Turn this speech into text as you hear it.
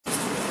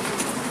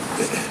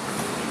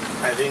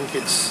I think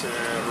it's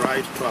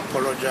right to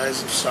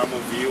apologize to some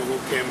of you who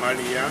came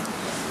earlier,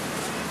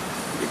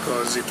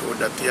 because it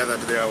would appear that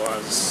there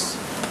was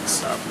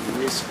some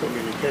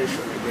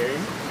miscommunication again.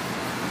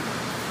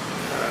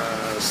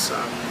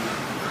 Some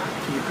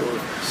people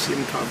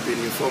seem to have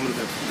been informed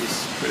that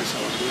this press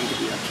was going to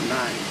be at 9.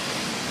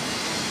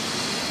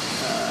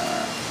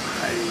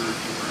 I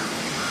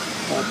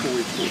hope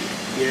we could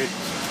get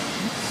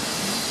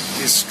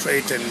this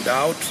straightened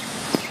out.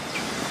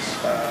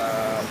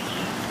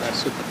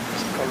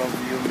 All of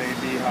you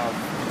maybe have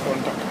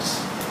contacts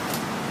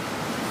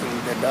in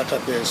the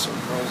database of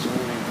those who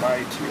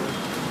invite you,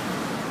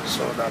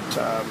 so that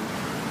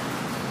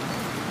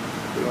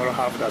we all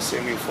have the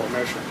same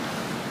information.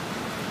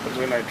 Because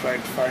when I tried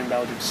to find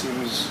out, it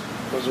seems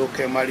those who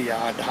came earlier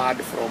had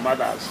heard from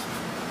others.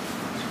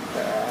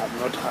 Have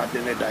not had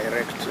any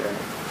direct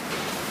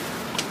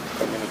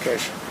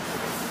communication.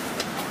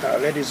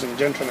 Ladies and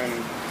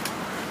gentlemen,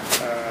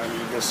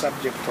 the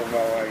subject of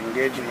our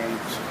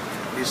engagement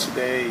this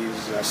day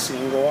is a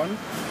single one,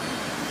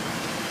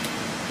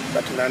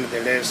 but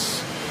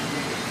nonetheless,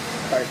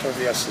 quite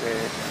obviously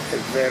a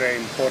very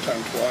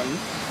important one,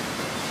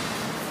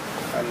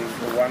 and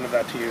one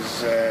that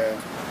is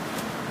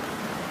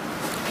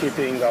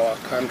keeping our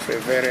country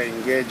very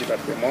engaged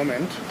at the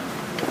moment,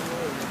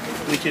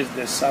 which is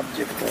the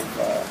subject of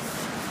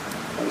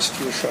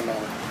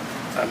constitutional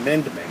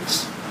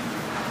amendments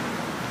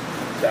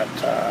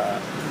that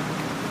are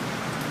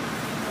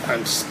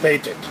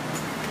anticipated,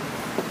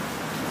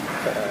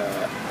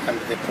 and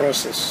the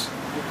process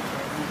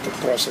to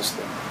process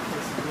them.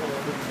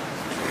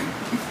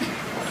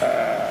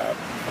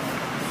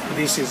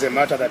 This is a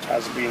matter that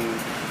has been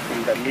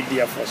in the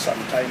media for some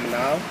time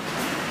now,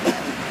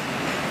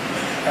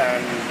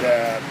 and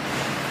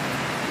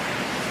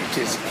it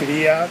is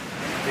clear,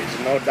 there is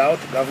no doubt,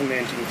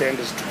 government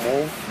intends to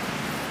move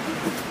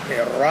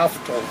a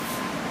raft of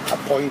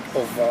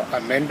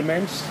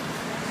amendments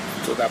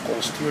to the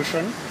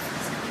Constitution.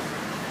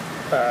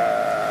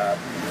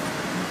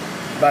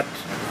 But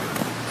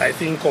I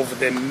think of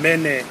the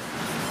many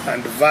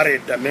and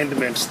varied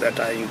amendments that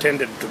are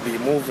intended to be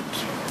moved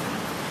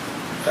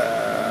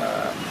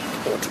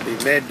or to be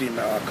made in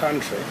our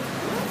country,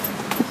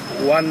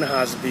 one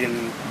has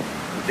been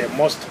the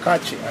most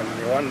catchy and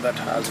the one that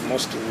has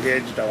most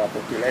engaged our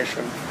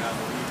population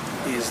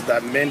is the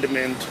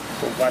amendment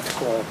of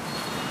Article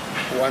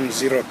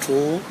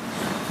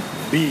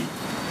 102B,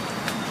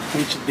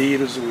 which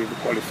deals with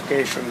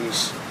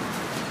qualifications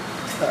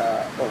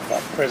of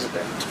a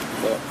president,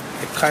 or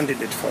a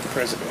candidate for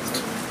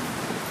president,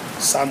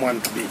 someone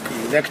to be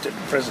elected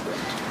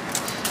president,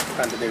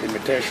 and the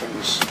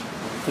limitations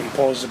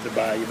imposed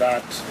by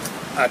that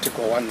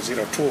Article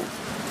 102,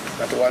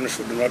 that one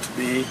should not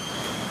be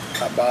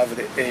above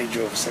the age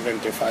of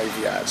 75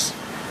 years.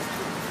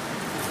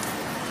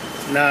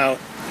 Now,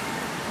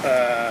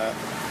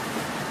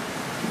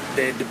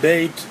 the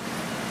debate,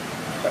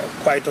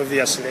 quite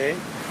obviously,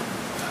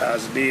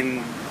 has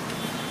been,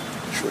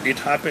 should it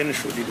happen,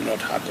 should it not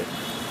happen?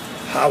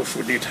 How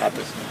should it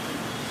happen?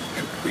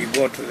 Should we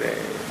go to the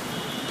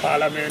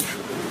parliament?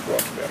 Should we go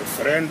to the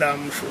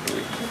referendum? Should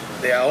we?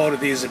 There are all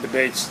these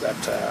debates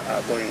that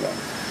are going on.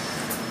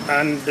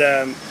 And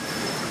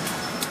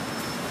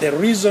the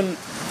reason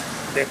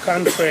the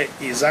country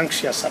is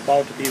anxious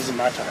about these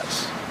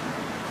matters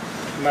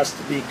must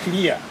be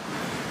clear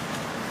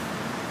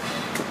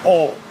to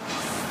all,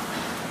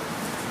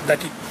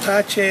 that it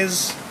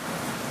touches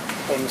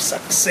on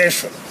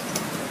succession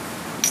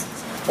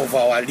of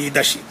our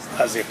leadership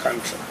as a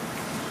country.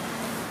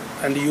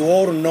 And you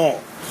all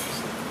know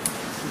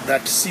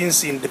that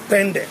since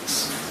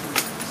independence,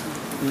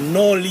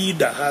 no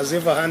leader has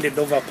ever handed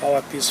over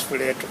power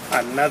peacefully to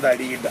another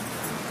leader.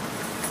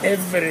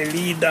 Every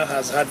leader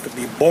has had to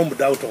be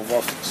bombed out of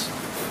office.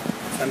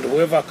 And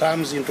whoever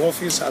comes into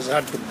office has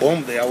had to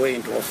bomb their way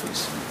into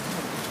office.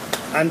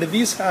 And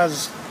this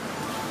has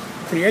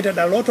created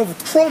a lot of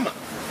trauma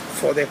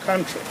for the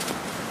country.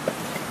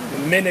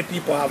 Many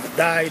people have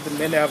died,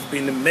 many have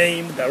been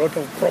maimed, a lot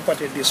of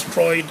property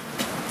destroyed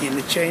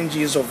in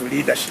changes of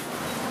leadership.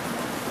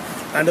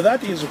 And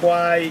that is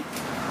why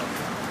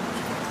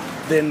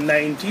the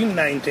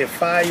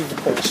 1995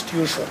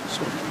 constitutions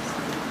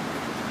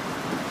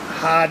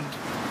had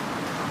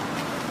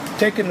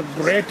taken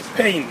great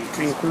pain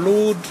to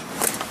include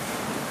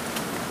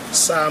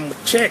some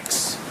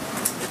checks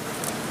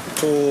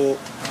to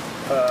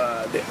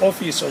the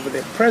office of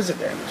the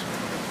president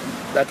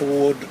that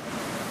would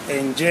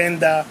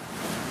engender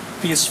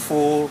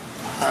peaceful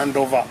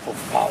handover of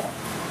power.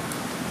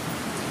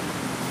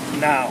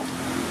 Now,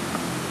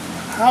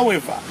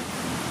 however,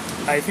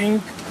 I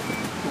think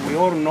we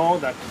all know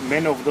that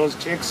many of those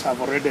checks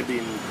have already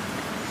been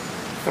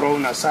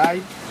thrown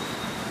aside.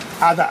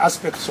 Other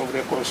aspects of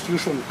the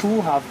Constitution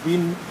too have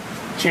been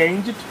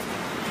changed,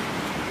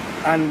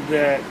 and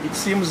it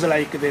seems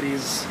like there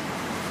is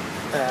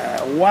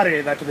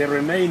worry that the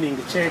remaining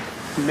check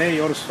may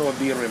also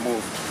be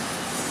removed.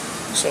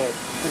 So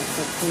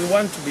we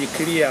want to be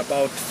clear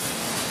about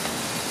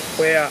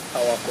where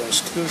our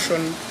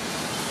Constitution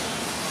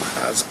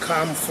has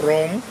come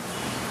from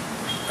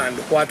and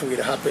what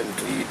will happen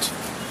to it.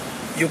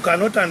 You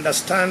cannot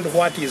understand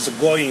what is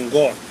going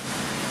on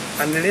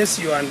unless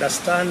you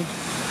understand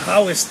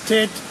how a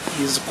state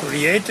is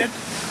created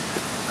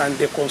and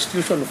the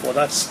constitution for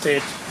that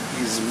state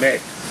is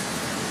made.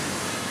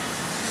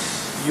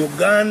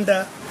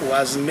 Uganda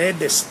was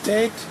made a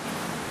state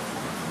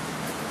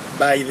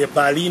by the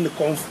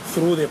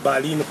through the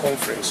Berlin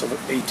Conference of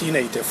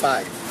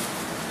 1885,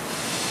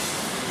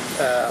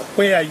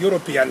 where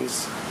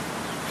Europeans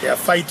were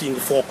fighting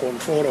for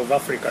control of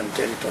African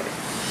territory.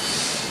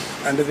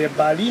 And the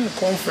Berlin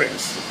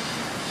Conference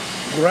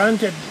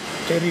granted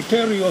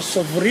territorial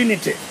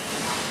sovereignty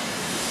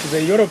to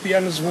the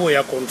Europeans who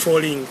were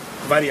controlling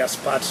various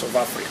parts of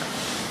Africa.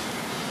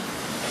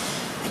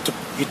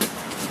 It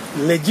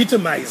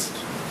legitimized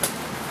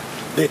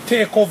the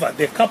takeover,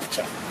 the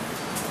capture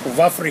of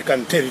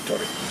African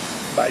territory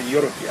by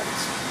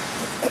Europeans.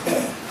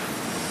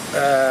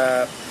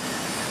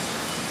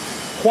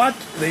 What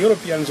the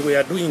Europeans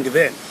were doing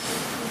then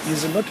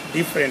is not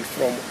different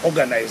from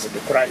organized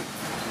crime.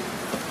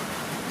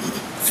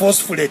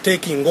 Forcefully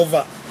taking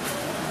over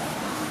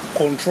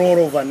control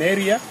of an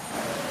area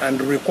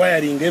and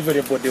requiring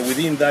everybody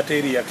within that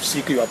area to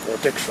seek your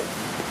protection.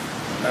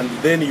 And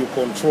then you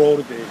control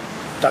the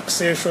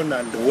taxation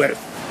and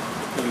wealth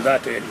in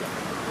that area.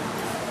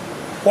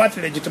 What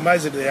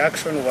legitimized the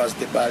action was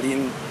the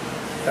Berlin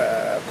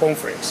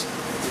Conference,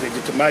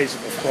 legitimized,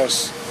 of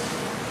course,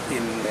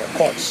 in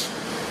courts.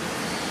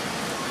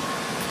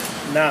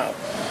 Now,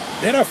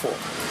 therefore,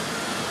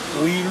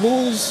 we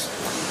lose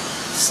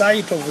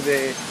sight of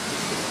the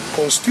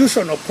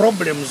constitutional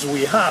problems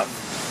we have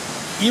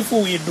if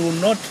we do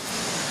not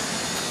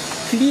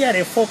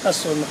clearly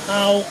focus on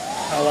how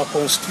our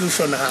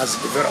constitution has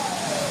developed.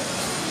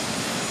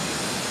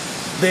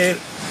 The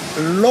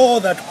law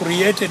that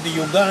created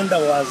Uganda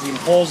was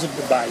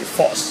imposed by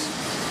force.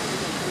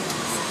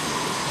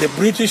 The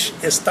British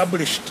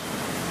established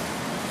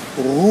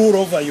rule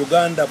over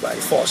Uganda by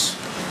force.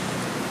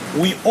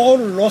 We all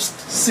lost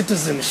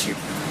citizenship.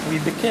 We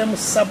became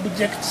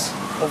subjects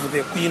of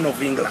the Queen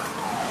of England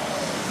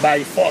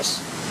by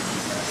force.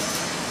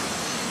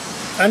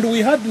 And we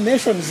had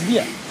nations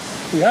here.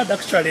 We had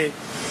actually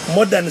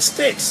modern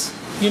states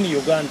in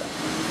Uganda.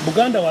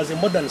 Buganda was a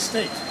modern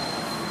state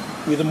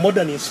with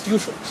modern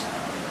institutions.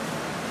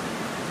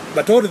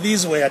 But all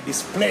these were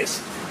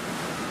displaced,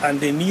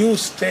 and a new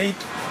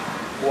state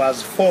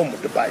was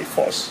formed by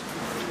force.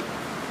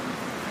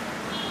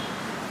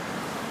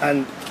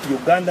 And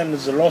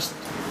Ugandans lost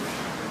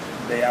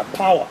their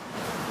power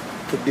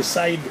to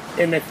decide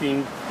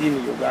anything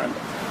in Uganda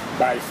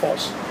by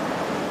force.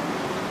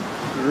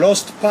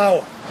 Lost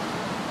power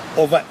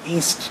over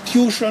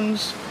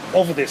institutions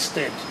of the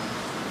state.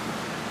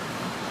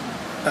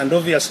 And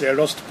obviously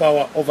lost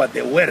power over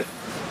the wealth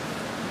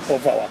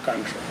of our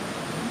country.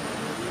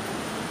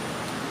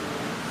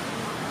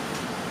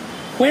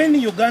 When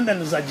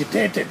Ugandans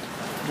agitated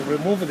to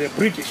remove the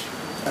British,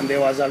 and there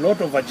was a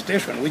lot of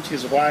agitation, which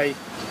is why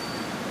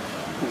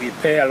we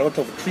pay a lot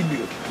of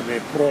tribute to the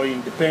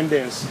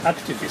pro-independence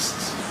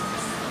activists.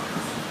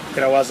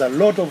 There was a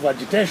lot of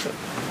agitation.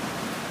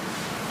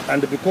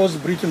 And because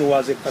Britain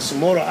was a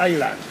small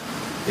island,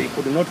 they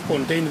could not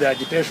contain the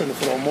agitation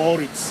from all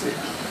its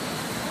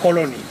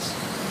colonies.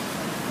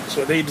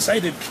 So they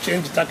decided to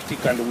change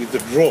tactic and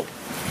withdraw,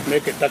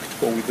 make a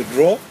tactical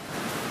withdrawal,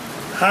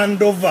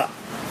 hand over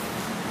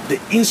the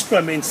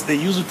instruments they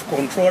used to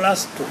control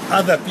us to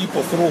other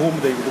people through whom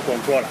they would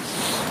control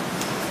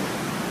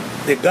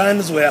us. The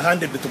guns were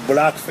handed to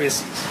black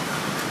faces.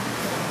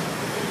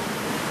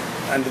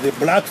 And the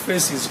black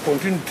faces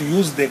continued to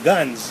use the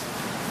guns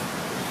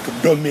to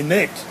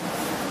dominate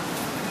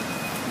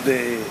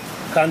the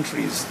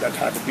countries that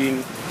had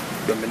been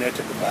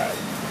dominated by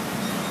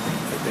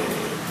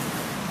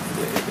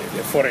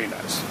the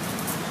foreigners.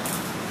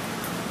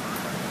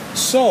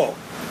 So,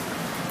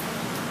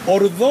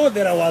 although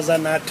there was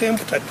an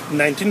attempt at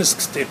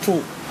 1962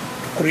 to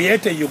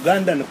create a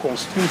Ugandan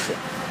constitution,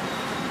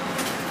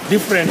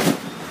 different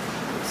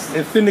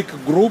ethnic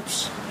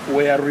groups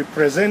were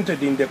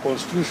represented in the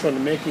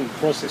constitution-making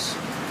process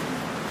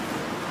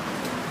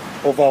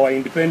of our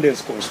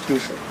independence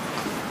constitution,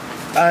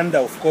 and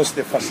of course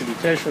the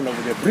facilitation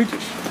of the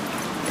British.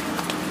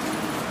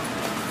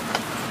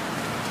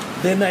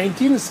 The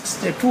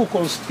 1962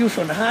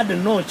 constitution had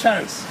no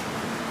chance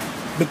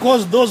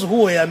because those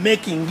who were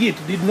making it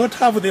did not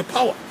have the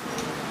power.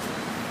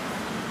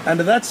 And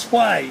that's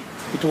why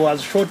it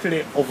was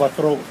shortly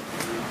overthrown.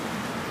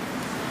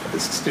 The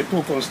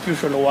 62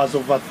 constitution was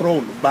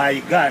overthrown by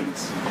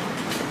guns.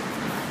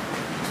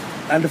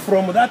 And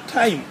from that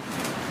time,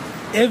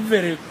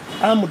 every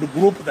armed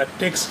group that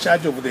takes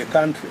charge of the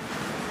country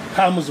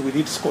comes with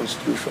its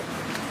constitution.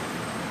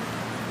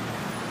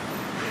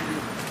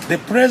 The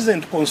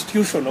present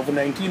constitution of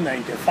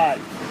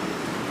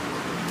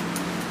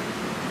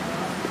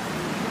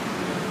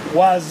 1995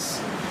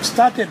 was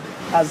started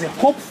as a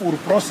hopeful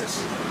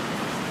process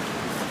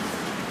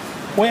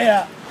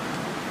where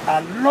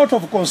a lot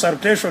of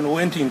consultation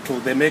went into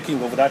the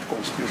making of that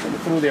constitution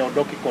through the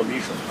Odoki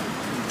Commission.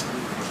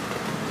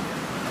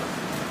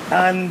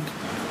 And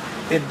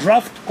a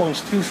draft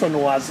constitution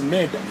was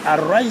made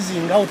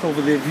arising out of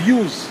the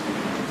views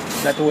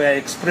that were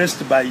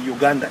expressed by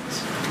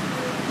Ugandans.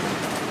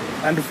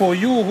 And for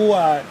you who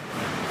are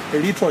a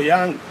little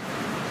young,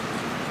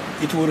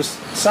 it will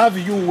serve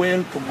you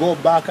well to go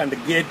back and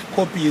get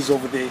copies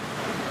of the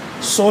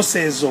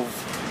sources of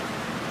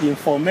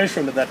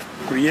information that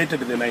created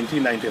the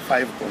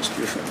 1995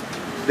 Constitution.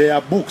 There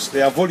are books,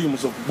 there are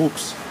volumes of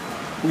books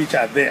which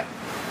are there,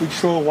 which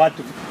show what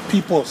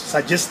people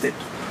suggested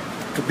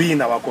to be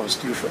in our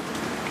Constitution.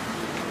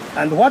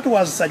 And what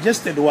was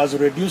suggested was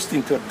reduced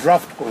into a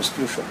draft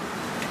Constitution.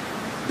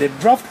 The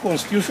draft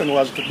Constitution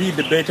was to be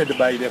debated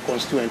by the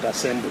Constituent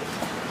Assembly.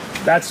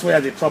 That's where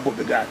the trouble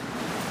began,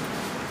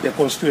 the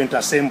Constituent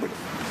Assembly.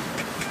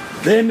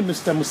 Then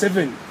Mr.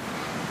 Museveni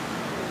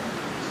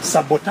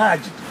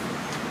sabotaged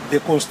the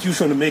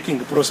constitution-making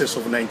process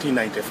of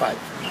 1995.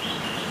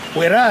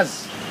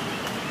 Whereas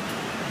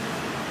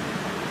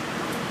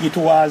it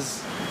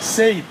was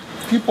said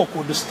people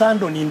could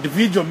stand on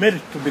individual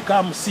merit to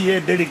become CA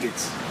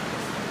delegates,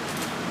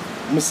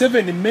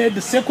 Museveni made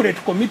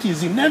separate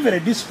committees in every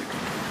district.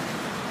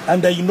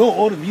 And I know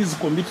all these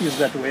committees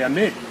that were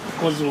made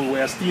because we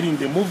were still in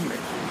the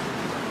movement.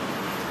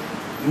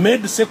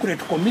 Made separate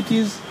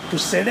committees to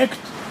select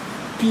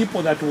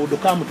people that would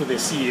come to the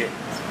CA,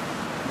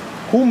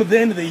 whom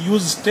then they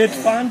use state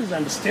funds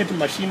and state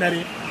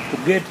machinery to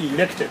get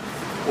elected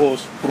or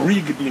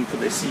rigged into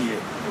the CA.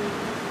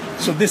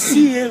 So the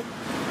CA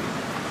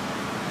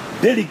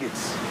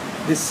delegates,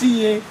 the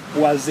CA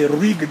was a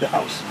rigged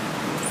house.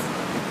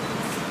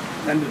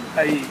 And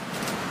I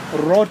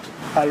wrote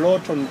a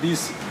lot on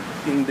this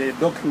in the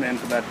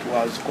document that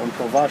was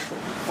controversial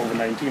of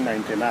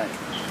 1999.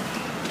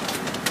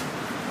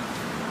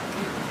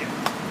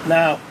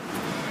 Now,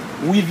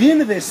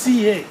 within the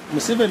CA,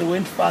 Museveni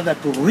went further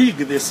to rig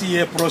the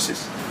CA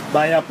process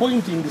by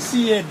appointing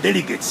CA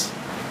delegates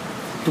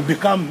to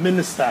become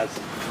ministers,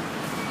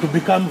 to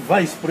become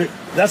vice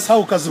president. That's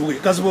how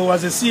Kizza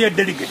was a CA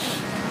delegate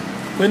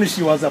when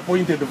she was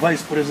appointed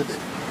vice president.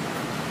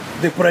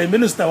 The prime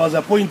minister was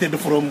appointed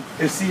from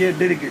a CA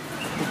delegate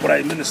to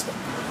prime minister.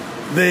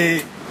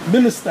 The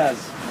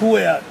ministers who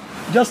were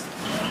just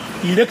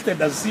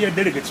elected as CA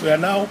delegates were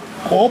now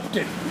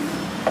co-opted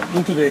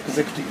into the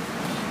executive.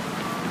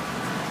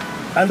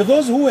 And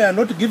those who were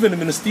not given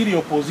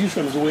ministerial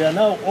positions were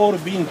now all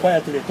being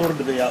quietly told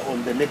they are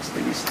on the next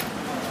list.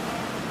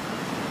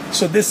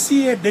 So the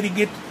CA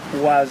delegate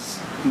was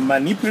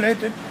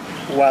manipulated,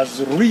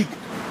 was rigged,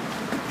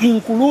 to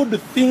include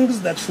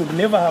things that should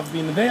never have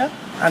been there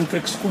and to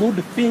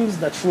exclude things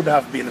that should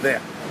have been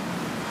there,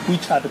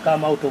 which had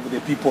come out of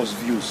the people's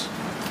views.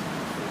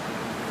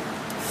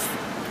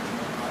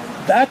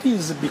 That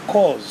is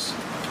because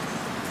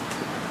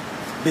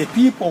the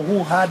people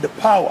who had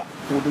power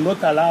would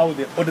not allow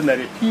the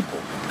ordinary people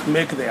to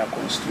make their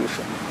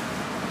constitution.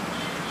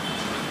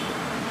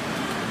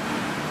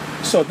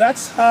 So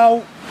that's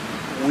how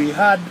we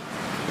had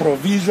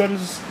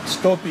provisions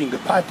stopping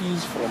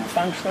parties from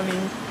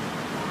functioning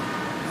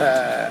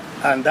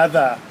and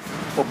other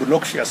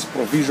obnoxious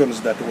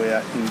provisions that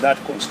were in that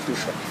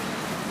constitution.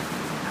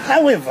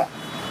 However,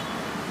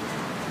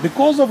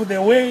 because of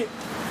the way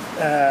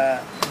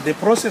the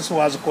process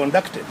was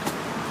conducted,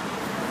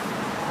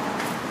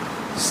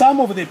 some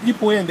of the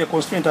people in the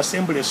Constituent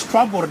Assembly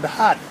struggled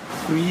hard to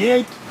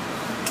create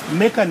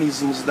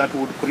mechanisms that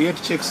would create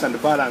checks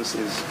and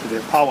balances to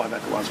the power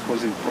that was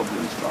causing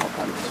problems to our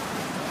country.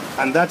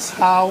 And that's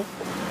how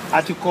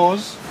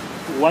Articles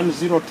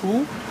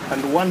 102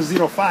 and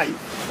 105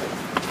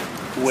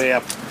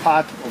 were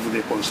part of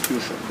the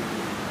Constitution.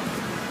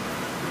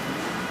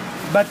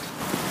 But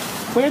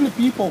when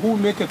people who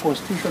make a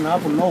constitution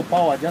have no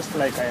power, just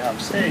like I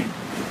have said,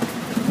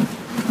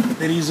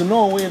 there is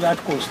no way that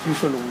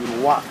constitution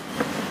will work.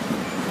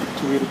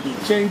 It will be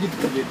changed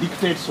to the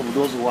dictates of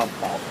those who have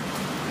power.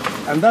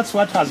 And that's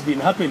what has been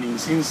happening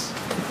since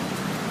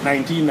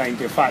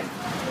 1995.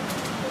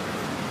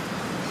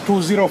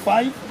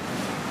 205,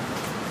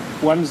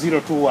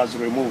 102 was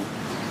removed.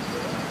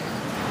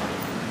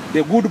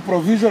 The good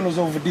provisions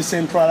of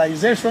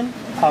decentralization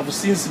have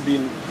since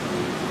been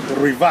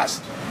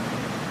reversed.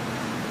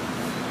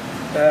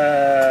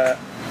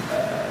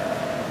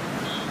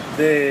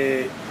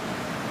 The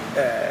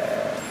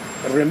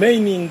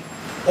remaining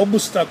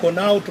obstacle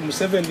now to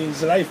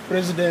Museveni's life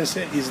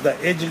presidency is the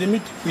age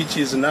limit, which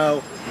is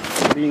now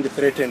being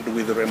threatened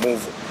with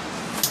removal.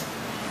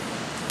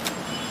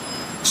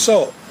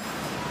 So,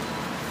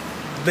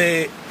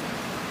 the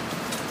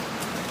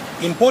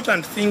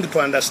important thing to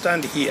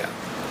understand here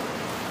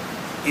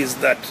is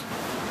that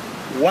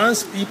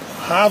once people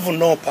have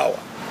no power,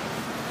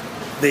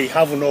 they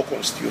have no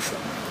constitution.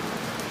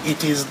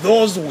 It is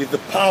those with the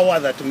power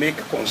that make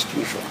a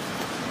constitution.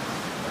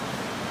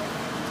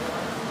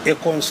 A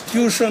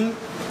constitution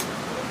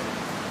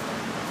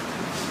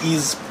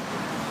is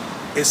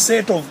a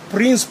set of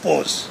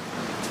principles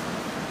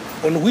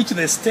on which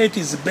the state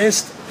is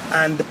based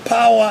and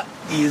power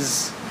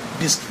is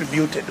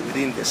distributed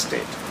within the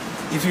state.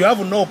 If you have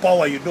no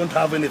power, you don't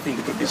have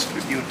anything to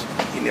distribute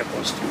in a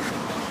constitution.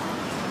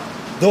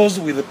 Those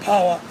with the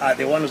power are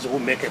the ones who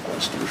make a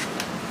constitution.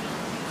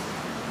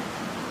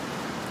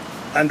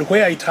 And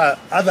where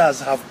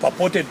others have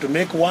purported to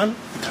make one,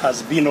 it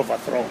has been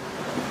overthrown.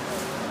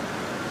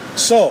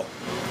 So,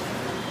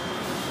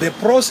 the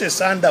process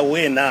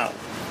underway now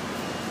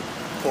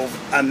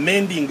of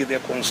amending the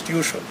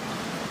constitution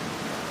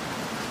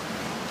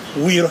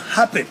will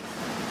happen.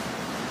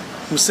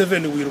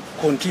 Museveni will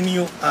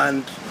continue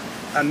and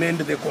amend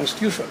the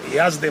constitution. He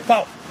has the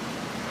power.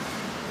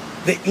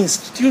 The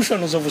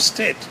institutions of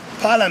state,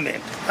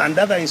 parliament, and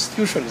other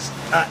institutions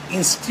are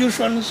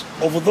institutions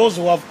of those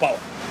who have power.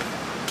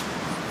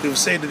 We've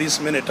said this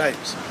many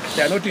times.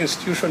 They are not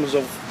institutions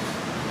of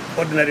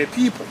ordinary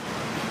people.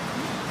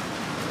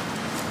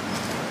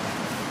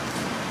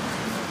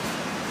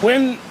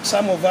 When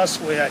some of us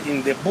were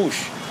in the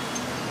bush,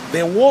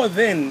 the war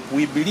then,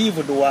 we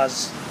believed,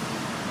 was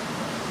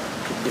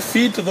to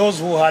defeat those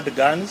who had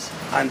guns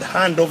and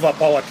hand over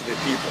power to the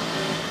people.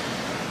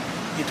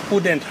 It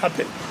couldn't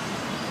happen.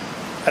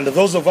 And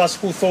those of us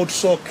who thought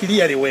so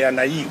clearly were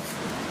naive.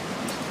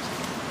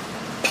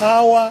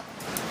 Power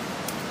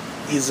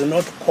is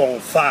not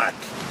conferred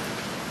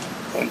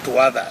onto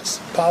others.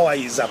 Power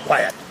is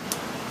acquired.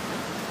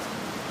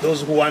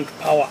 Those who want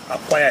power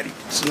acquire it.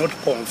 It's not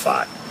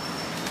conferred.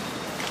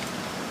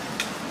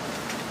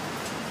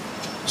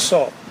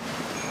 So,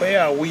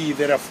 where are we,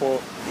 therefore,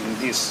 in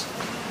this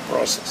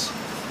process?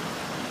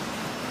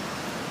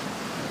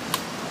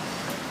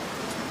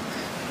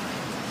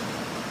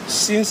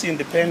 Since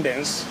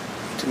independence,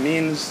 it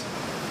means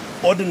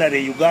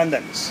ordinary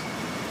Ugandans,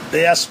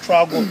 their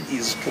struggle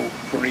is to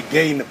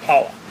regain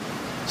power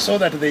so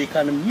that they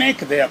can make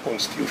their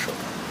constitution.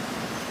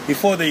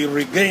 Before they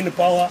regain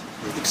power,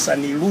 it's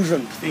an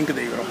illusion to think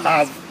they will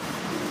have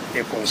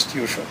a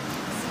constitution.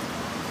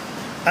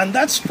 And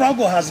that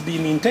struggle has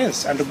been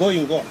intense and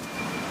going on.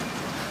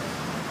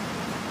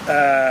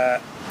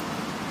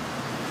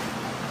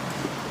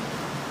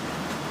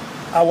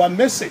 Our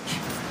message,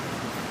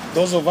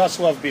 those of us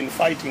who have been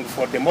fighting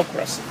for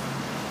democracy,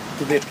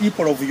 to the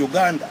people of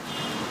Uganda,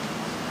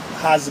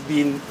 has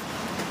been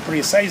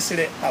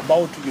precisely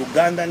about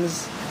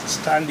Ugandans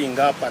standing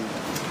up and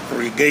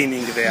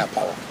regaining their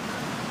power.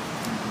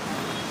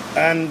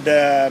 And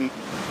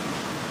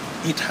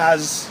it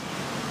has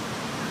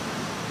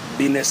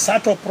been a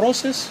subtle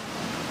process,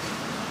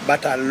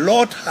 but a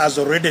lot has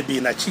already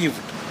been achieved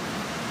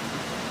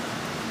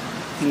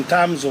in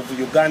terms of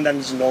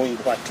Ugandans knowing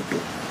what to do.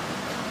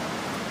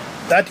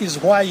 That is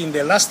why in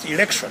the last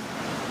election,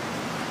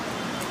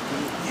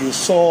 you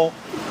saw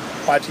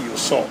what you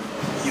saw.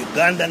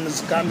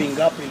 Ugandans coming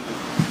up in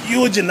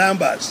huge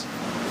numbers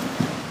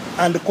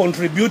and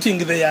contributing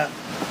their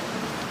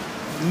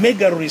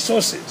mega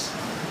resources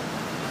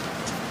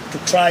to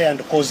try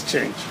and cause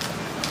change.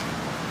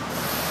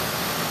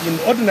 In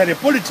ordinary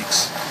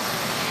politics,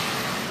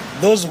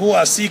 those who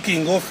are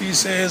seeking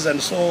offices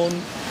and so on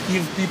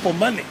give people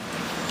money,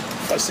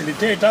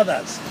 facilitate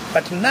others.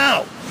 But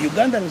now,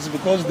 Ugandans,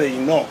 because they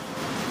know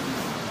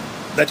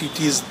that it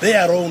is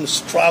their own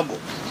struggle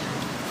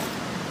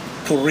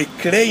to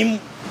reclaim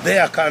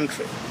their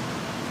country,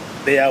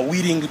 they are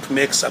willing to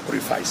make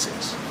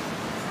sacrifices.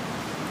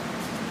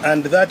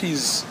 And that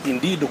is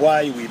indeed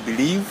why we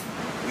believe,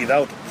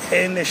 without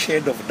any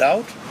shade of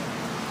doubt,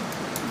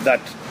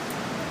 that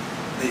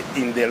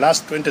in the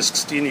last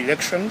 2016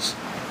 elections,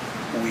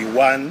 we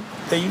won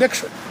the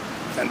election,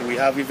 and we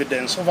have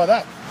evidence over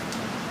that.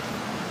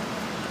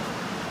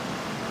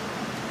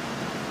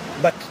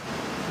 But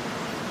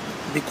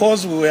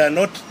because we were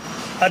not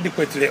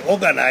adequately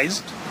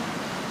organized,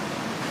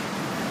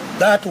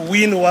 that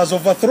win was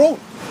overthrown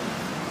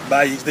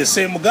by the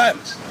same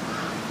guns.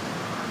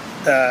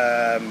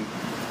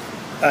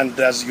 And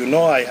as you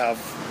know, I have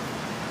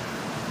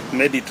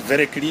made it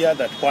very clear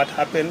that what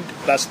happened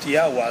last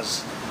year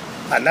was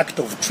an act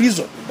of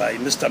treason by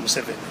Mr.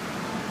 Museveni.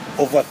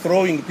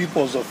 Overthrowing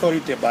people's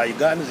authority by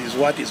guns is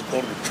what is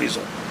called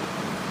treason.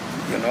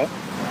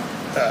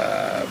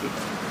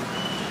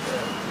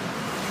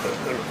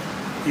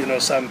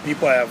 Some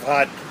people I have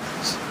heard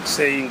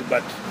saying,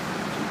 but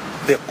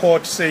the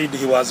court said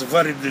he was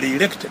validly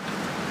elected.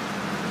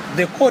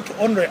 The court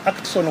only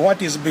acts on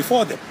what is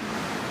before them.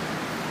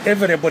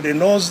 Everybody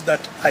knows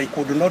that I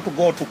could not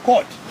go to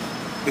court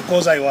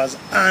because I was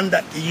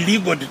under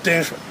illegal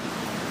detention.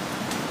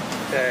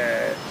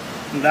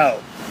 Now,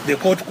 the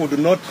court could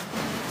not,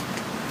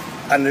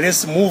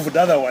 unless moved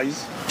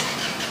otherwise,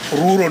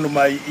 rule on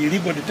my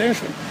illegal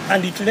detention.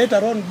 And it later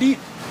on did.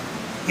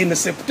 In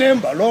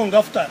September, long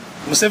after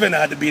Museveni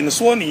had been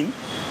sworn in,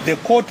 the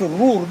court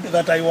ruled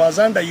that I was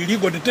under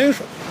illegal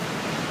detention.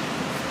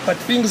 But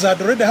things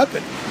had already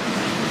happened.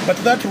 But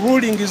that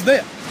ruling is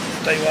there,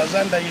 that I was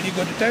under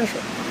illegal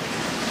detention.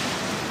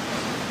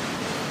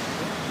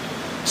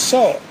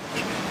 So,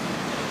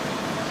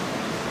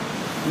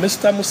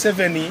 Mr.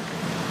 Museveni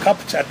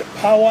captured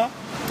power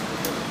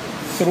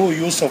through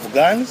use of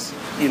guns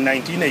in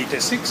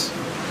 1986.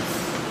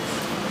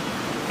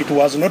 It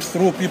was not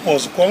through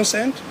people's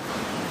consent.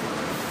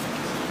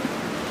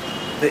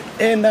 The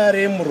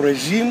NRM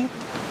regime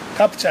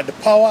captured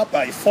power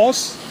by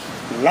force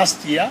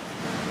last year.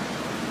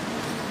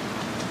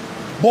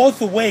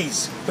 Both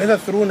ways, whether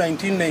through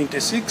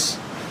 1996,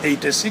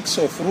 86,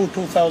 or through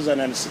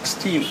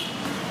 2016,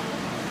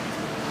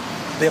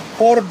 the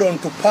cordon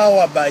to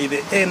power by the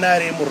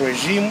NRM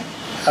regime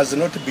has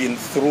not been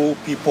through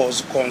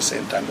people's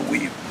consent and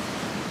will.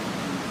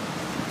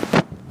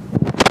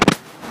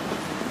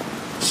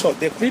 So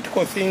the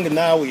critical thing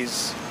now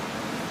is,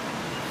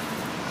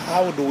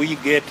 how do we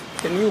get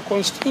a new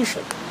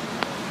constitution?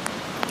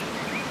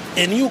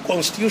 A new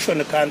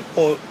constitution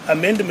or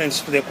amendments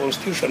to the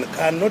constitution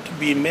cannot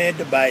be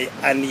made by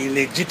an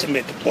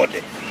illegitimate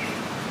body.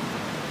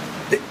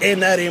 The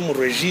NRM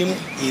regime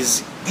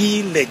is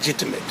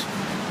illegitimate.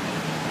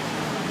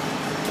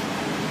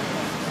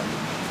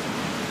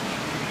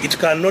 It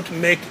cannot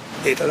make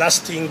a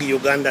lasting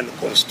Ugandan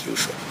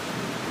constitution.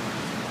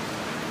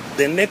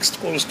 The next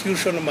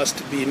constitution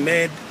must be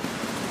made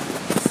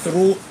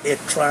through a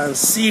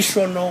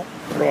transitional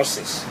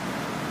process.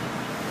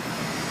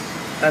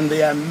 And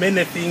there are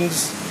many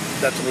things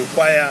that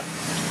require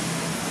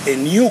a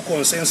new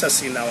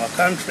consensus in our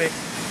country.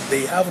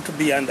 They have to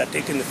be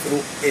undertaken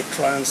through a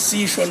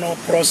transitional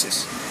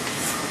process.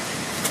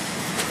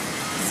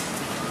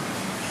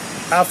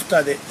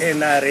 After the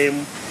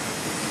NRM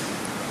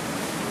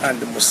and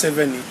the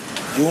Museveni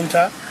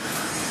junta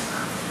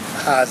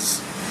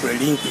has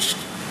relinquished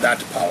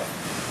that power.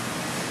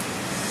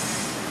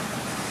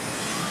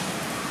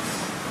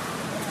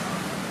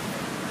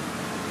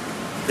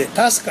 The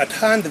task at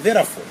hand,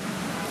 therefore,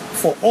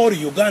 for all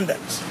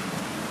Ugandans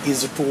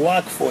is to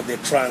work for the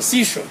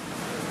transition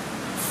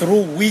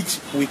through which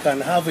we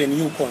can have a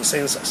new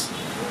consensus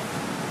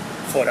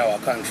for our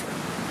country.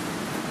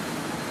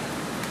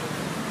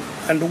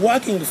 And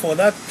working for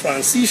that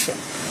transition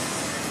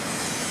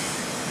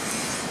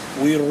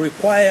will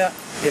require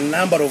a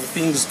number of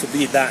things to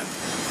be done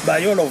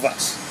by all of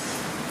us.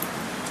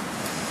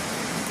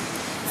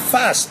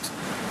 First,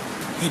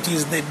 it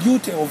is the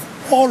duty of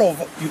all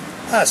of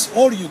us,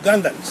 all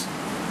Ugandans,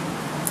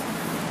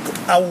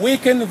 to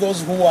awaken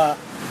those who are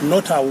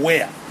not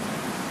aware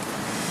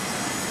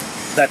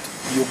that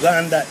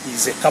Uganda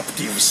is a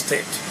captive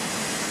state.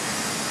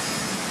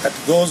 That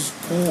those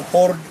who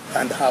hold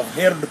and have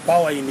held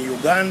power in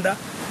Uganda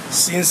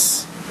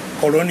since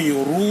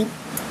colonial rule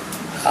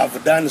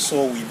have done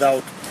so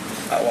without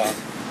our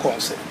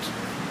consent.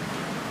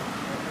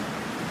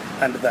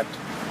 And that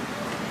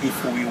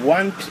if we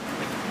want to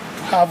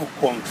have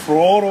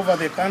control over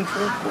the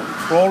country,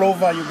 control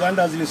over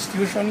Uganda's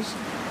institutions,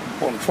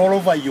 control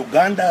over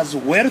Uganda's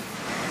wealth,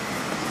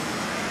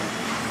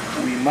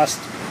 we must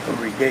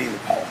regain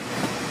power.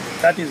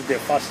 That is the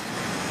first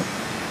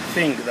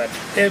thing that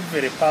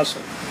every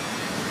person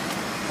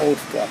ought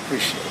to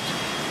appreciate.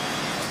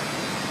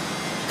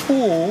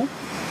 Two,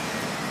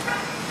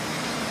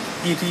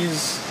 it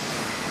is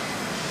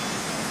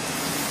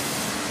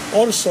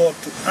also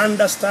to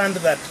understand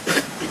that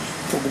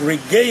to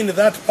regain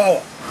that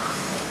power,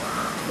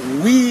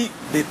 we,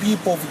 the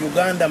people of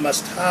Uganda,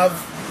 must have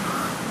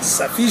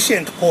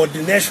sufficient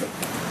coordination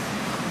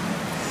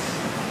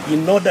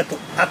in order to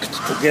act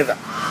together,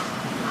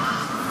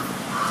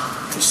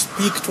 to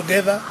speak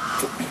together,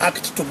 to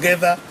act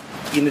together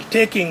in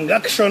taking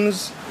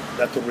actions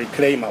that will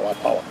reclaim our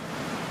power.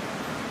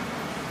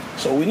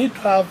 So we need to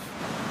have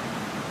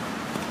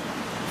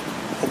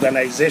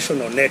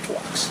organizational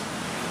networks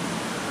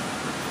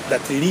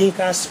that link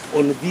us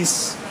on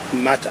this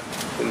matter,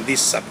 on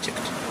this subject.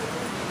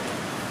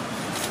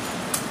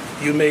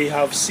 You may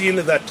have seen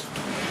that,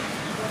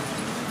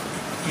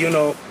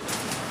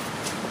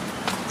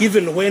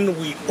 even when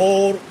we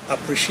all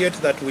appreciate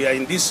that we are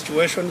in this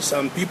situation,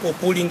 some people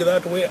pulling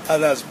that way,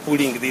 others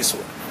pulling this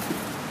way.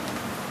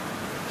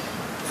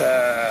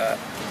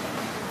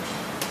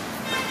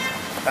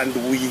 And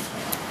we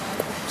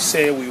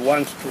say we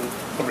want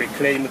to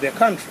reclaim the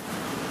country.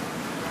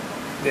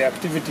 The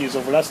activities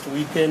of last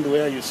weekend,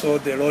 where you saw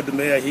the Lord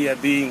Mayor here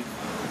being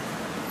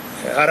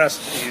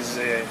harassed, is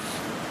a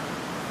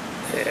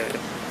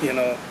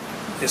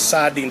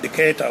sad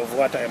indicator of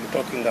what I am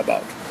talking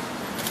about.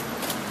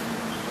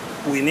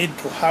 We need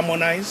to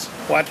harmonize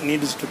what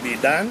needs to be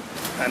done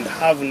and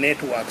have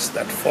networks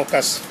that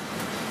focus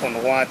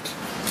on what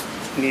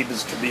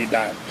needs to be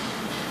done.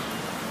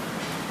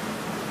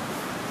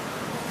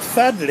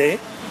 Thirdly,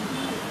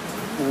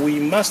 we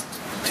must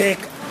take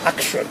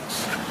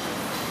actions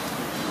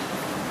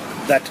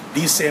that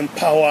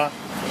disempower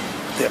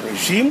the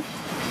regime,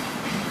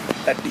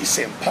 that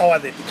disempower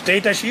the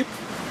dictatorship,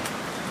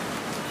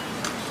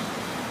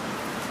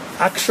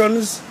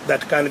 actions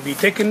that can be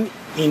taken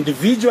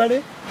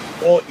individually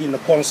or in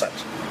concert.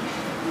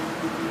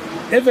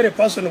 Every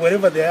person,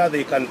 wherever they are,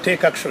 they can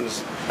take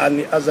actions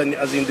as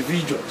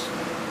individuals.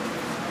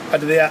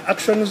 But there are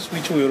actions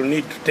which we will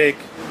need to take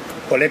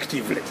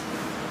collectively,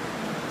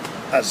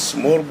 as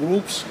small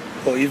groups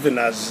or even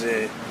as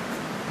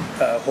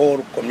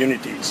whole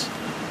communities.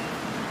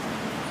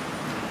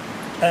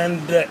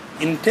 And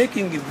in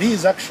taking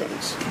these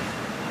actions,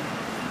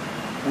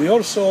 we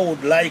also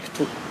would like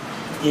to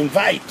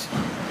invite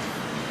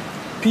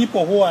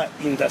people who are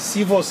in the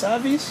civil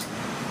service,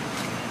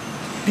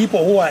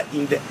 people who are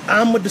in the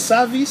armed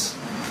service,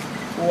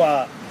 who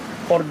are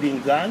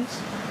holding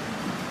guns,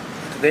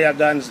 their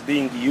guns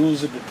being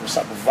used to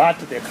subvert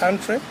the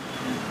country,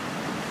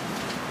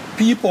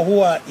 people who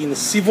are in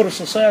civil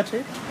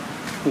society,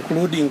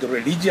 including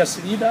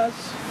religious leaders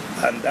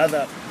and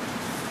other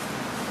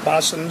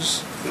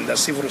persons in the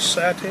civil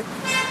society,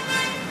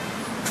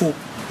 to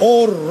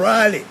all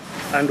rally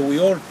and we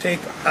all take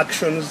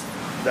actions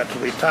that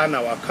return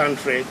our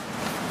country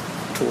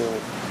to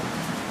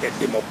a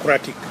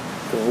democratic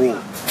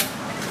rule.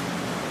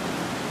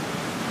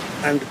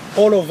 And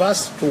all of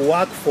us to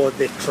work for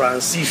the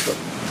transition.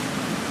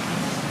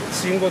 The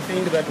single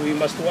thing that we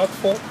must work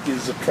for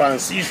is a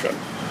transition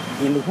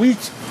in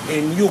which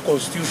a new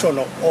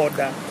constitutional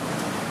order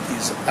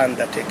is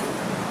undertaken.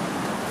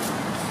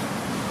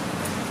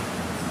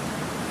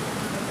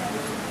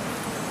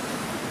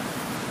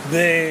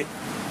 The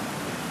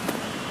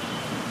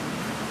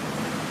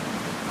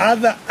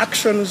other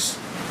actions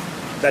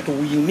that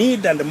we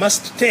need and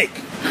must take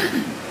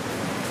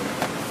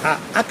are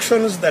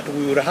actions that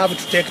we will have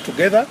to take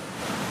together,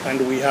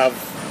 and we have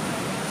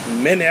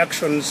many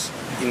actions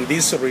in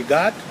this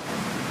regard.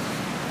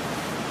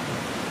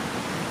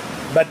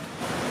 But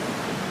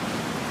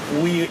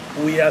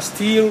we are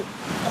still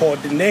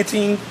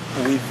coordinating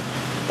with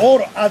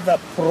all other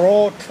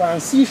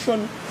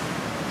pro-transition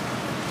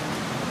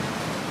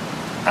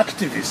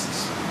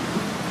activists,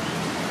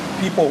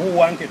 people who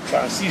want a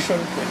transition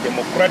to a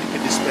democratic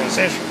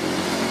dispensation.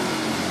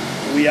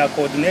 We are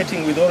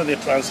coordinating with all the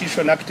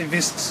transition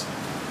activists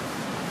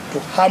to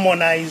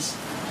harmonize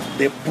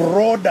the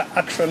broader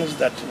actions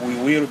that we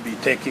will be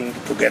taking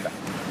together.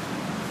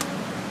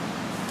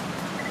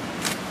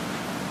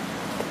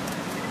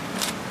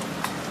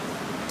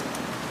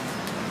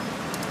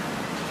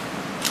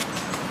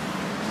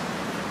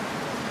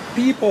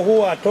 People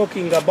who are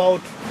talking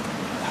about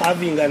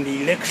having an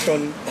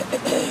election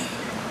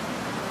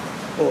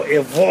or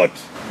a vote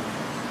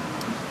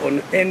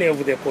on any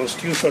of the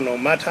constitutional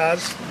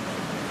matters,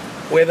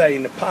 whether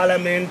in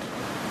parliament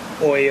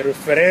or a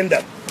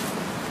referendum,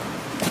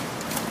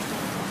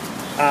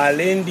 are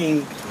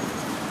lending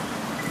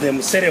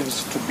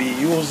themselves to be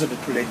used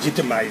to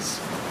legitimize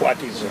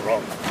what is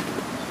wrong.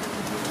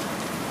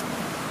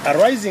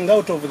 Arising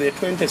out of the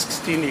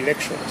 2016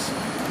 elections,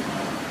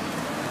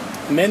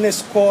 many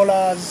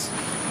scholars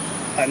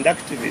and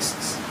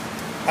activists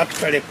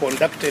actually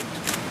conducted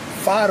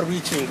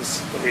far-reaching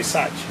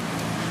research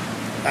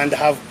and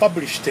have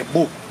published a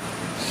book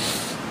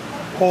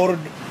called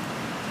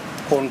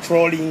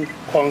Controlling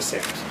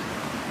Consent.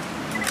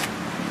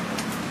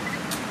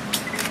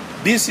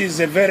 This is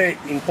a very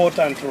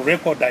important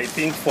record, I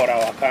think, for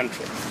our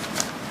country.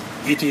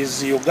 It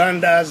is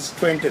Uganda's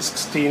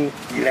 2016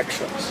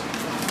 elections.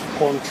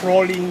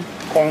 Controlling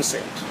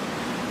Consent.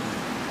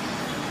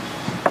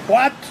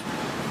 What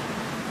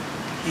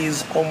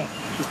is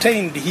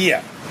contained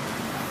here,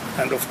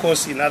 and of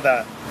course in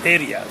other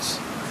areas,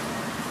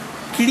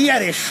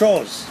 clearly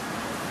shows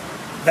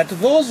that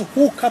those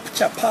who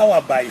capture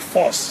power by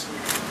force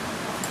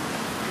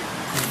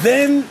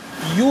then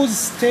use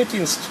state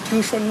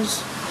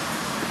institutions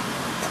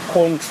to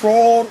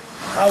control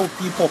how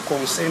people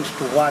consent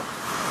to what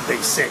they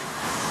say.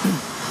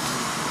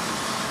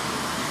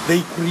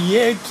 They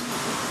create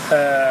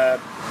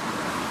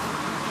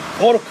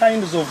all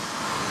kinds of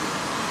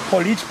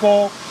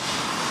political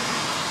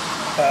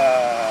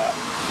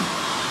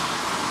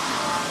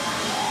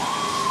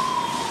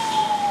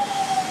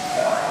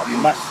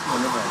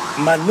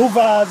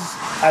maneuvers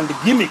and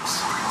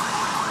gimmicks,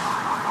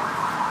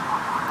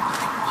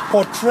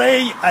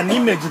 portray an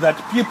image that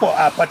people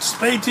are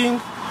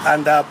participating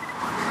and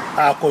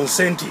are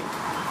consenting.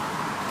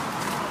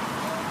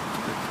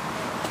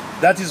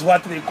 That is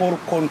what they call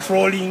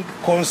controlling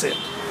consent.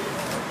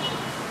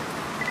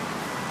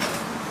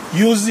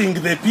 Using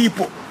the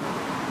people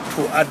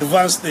to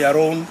advance their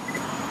own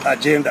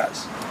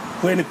agendas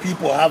when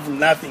people have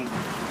nothing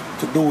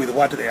to do with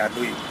what they are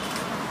doing.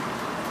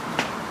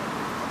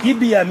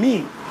 Idi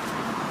Amin,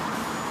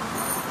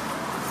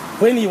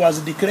 when he was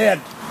declared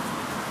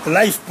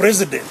life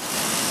president,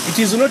 it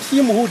is not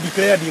him who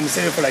declared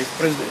himself life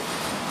president.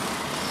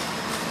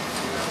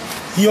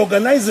 He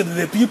organized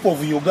the people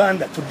of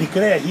Uganda to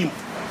declare him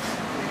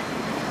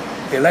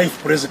a life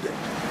president.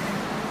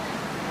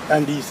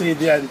 And he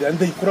said, and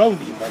they crowned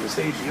him and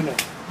said, you know,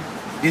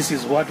 this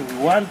is what we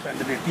want, and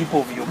the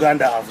people of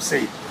Uganda have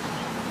said,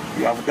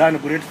 you have done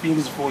great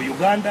things for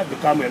Uganda,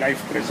 become a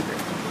life president.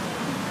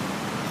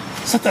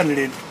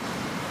 Certainly,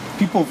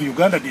 people of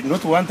Uganda did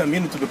not want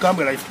Amin to become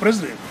a life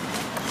president,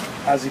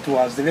 as it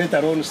was later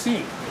on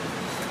seen.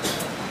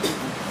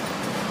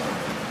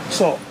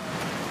 So,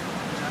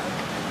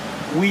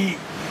 we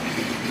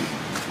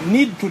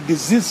need to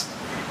resist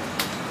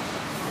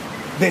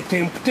the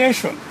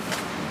temptation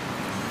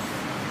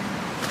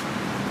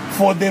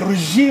for the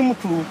regime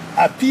to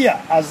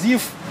appear as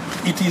if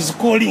it is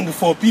calling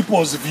for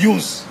people's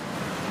views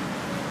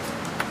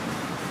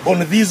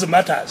on these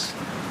matters.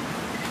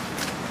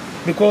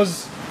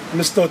 Because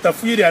Mr.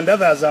 Otafwiri and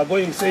others are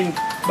going saying,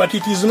 but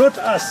it is not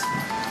us.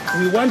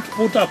 We want to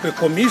put up a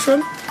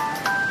commission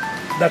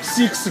that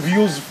seeks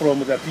views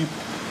from the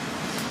people.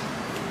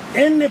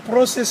 Any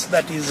process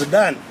that is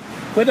done,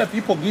 whether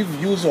people give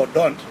views or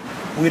don't,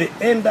 will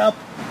end up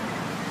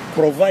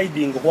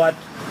providing what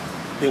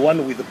the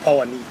one with the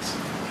power needs.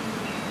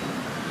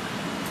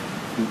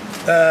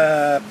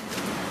 The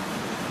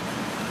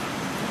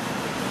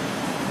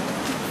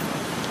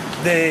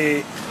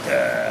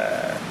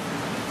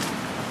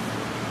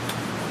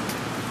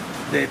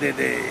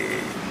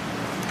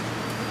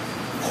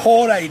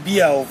whole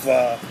idea of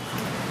a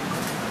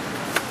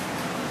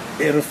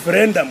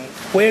referendum,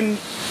 when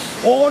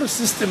all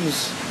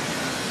systems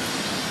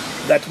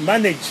that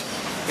manage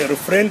a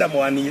referendum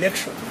or an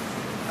election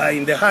are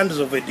in the hands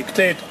of a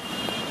dictator,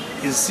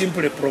 is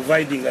simply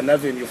providing an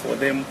avenue for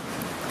them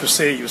to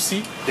say, you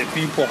see, the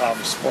people have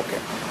spoken.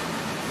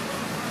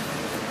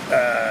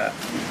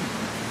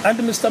 And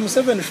Mr.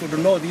 Museveni should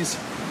know this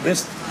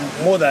best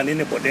more than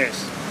anybody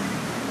else,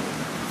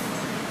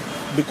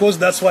 because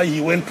that's why he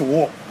went to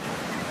war.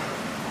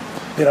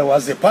 There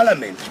was a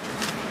parliament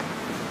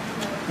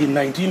in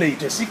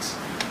 1986.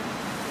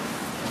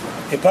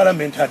 A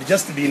parliament had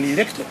just been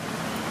elected.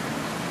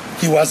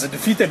 He was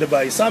defeated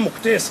by Sam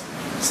Kutesa.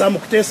 Sam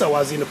Kutesa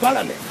was in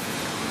parliament.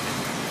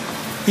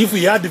 If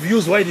he had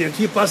views, why didn't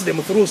he pass them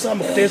through Sam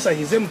Kutesa,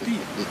 his MP?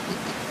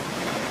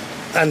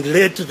 And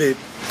let the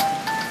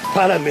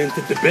parliament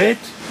debate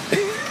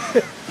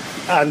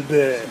and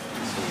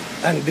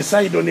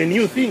decide on a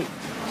new thing.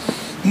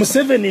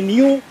 Museveni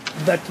knew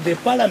that the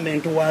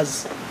parliament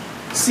was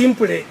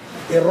simply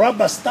a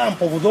rubber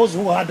stamp of those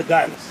who had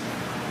guns.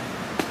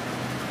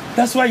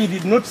 That's why he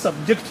did not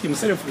subject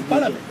himself to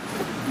parliament.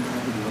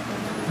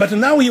 But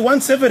now he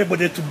wants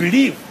everybody to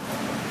believe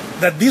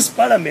that this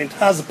parliament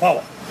has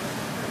power.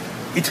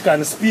 It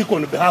can speak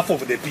on behalf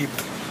of the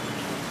people.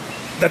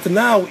 That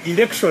now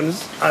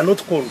elections are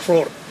not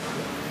controlled.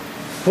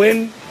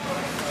 When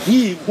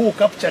he who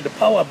captured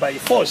power by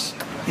force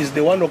is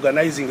the one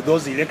organizing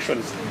those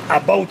elections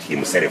about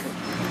himself,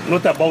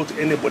 not about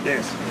anybody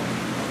else.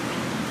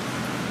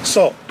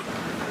 So,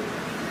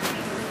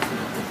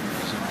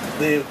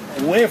 the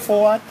way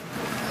forward,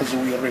 as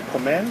we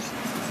recommend,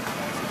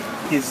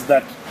 is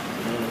that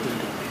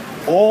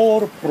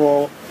all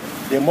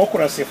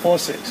pro-democracy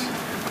forces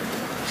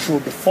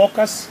should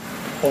focus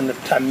on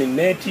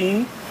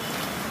terminating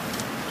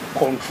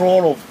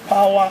control of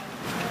power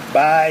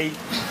by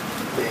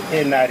the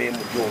NRM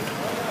junta.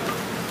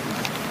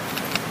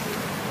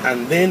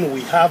 And then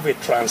we have a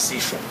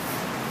transition.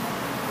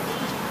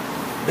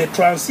 The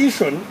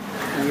transition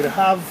will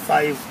have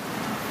 5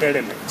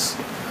 elements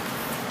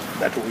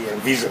that we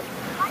envision.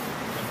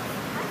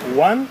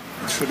 One,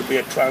 it should be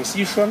a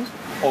transition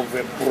of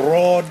a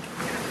broad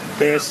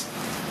base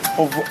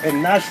of a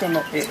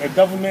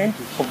government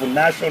of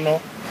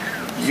national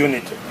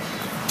unity.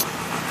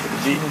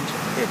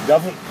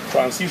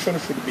 Transition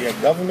should be a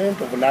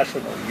government of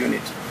national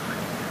unity.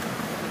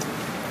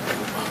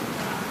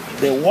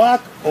 The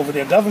work of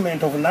the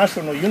government of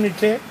national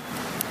unity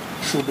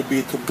should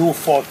be to do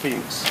 4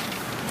 things.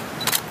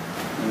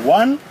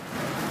 One,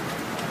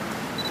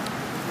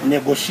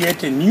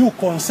 negotiate a new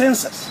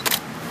consensus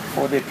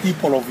for the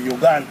people of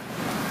Uganda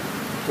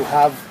to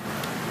have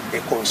a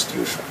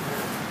constitution.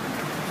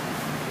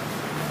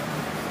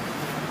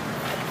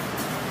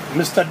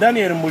 Mr.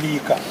 Daniel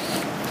Mulika,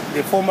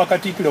 the former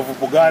Katikkiro of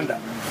Buganda,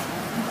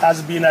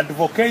 has been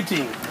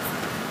advocating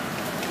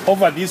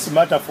over this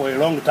matter for a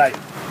long time.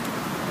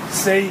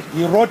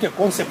 He wrote a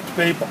concept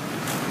paper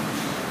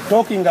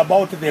talking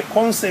about the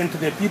consent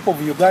the people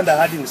of Uganda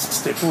had in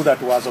 '62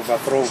 that was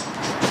overthrown,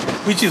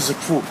 which is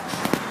true.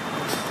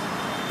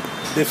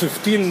 The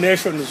 15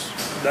 nations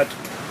that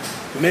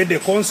made the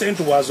consent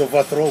was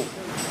overthrown.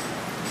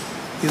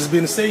 He's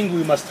been saying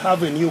we must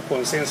have a new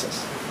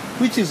consensus,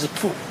 which is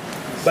true.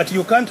 But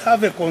you can't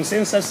have a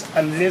consensus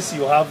unless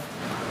you have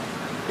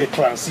a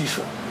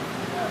transition.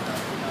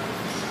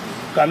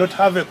 You cannot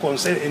have a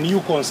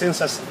new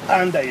consensus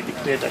under a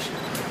dictatorship.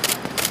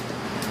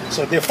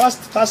 So the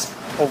first task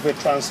of a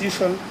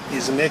transition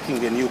is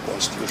making a new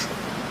constitution.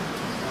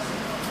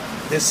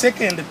 The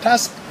second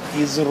task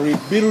is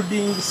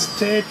rebuilding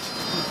state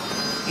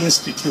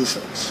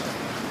institutions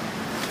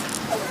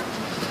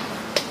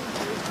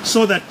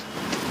so that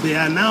they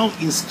are now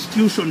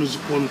institutions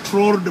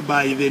controlled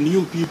by the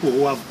new people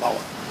who have power,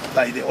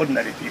 by the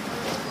ordinary people.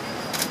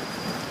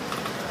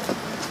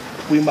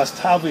 We must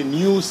have a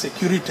new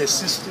security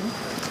system,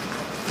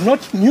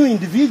 not new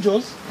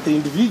individuals. The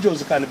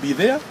individuals can be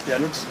there. They are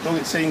not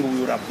saying we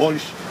will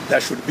abolish.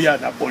 There should be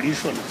an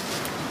abolition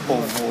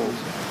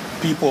of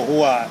people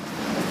who are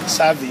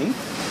serving,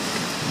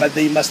 but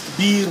they must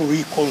be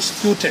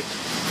reconstituted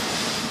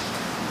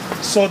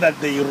so that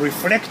they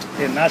reflect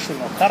a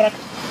national character,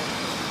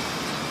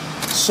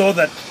 so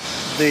that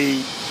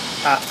they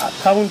are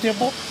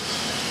accountable,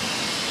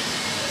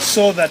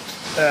 so that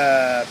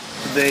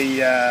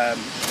they are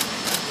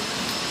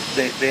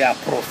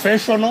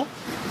professional,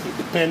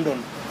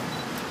 independent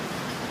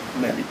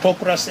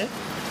meritocracy,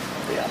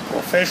 they are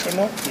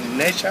professional in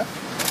nature,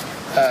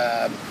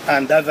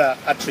 and other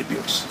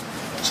attributes.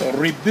 So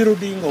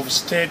rebuilding of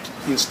state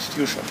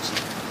institutions,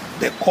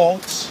 the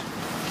courts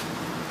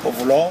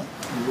of law,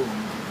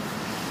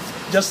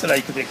 just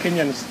like the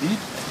Kenyans did,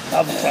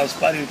 have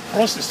transparent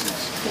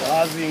processes to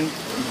having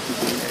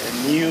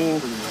new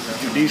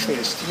judicial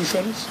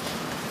institutions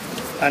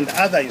and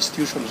other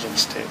institutions of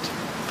state.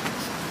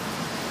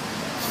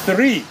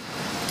 3,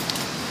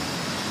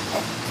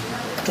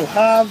 to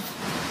have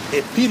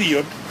a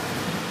period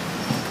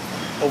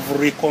of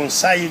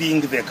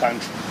reconciling the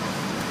country.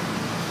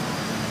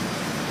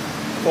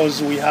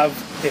 Because we have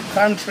a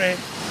country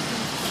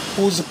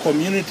whose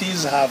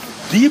communities have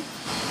deep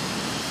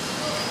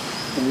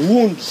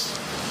wounds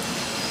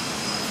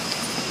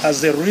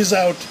as a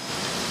result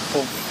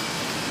of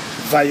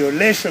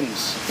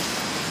violations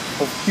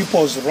of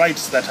people's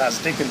rights that has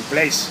taken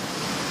place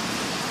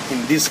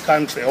in this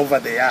country over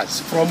the years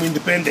from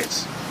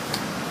independence.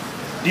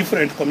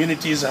 Different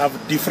communities have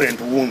different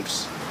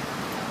wounds.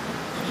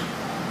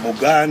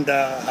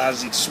 Uganda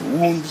has its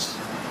wounds.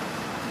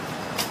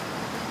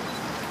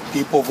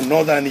 People of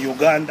northern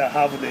Uganda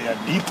have their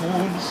deep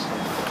wounds.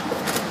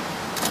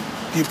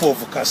 People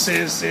of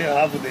Kasese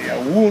have their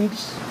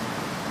wounds.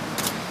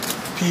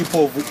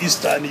 People of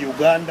eastern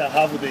Uganda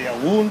have their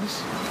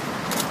wounds.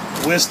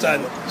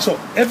 Western, so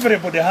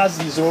everybody has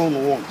his own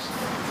wounds.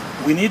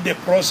 We need a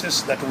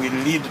process that will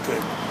lead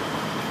to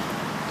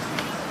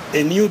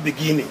a new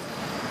beginning.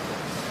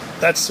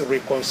 That's a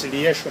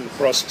reconciliation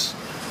process.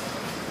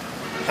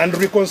 And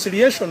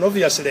reconciliation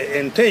obviously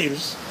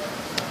entails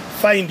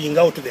finding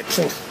out the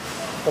truth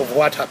of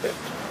what happened,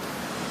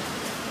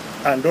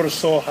 and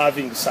also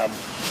having some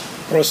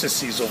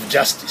processes of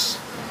justice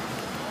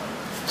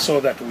so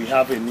that we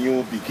have a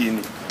new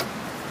beginning.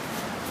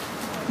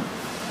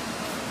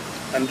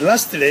 And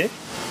lastly,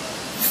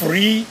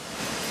 free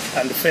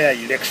and fair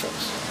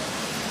elections.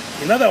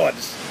 In other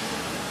words,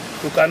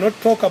 you cannot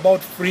talk about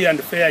free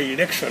and fair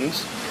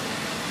elections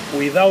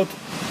without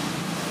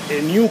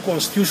a new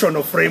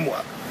constitutional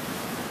framework,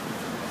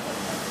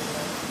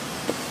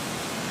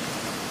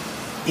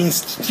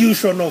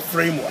 institutional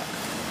framework,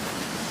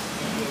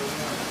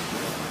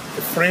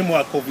 a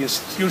framework of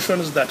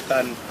institutions that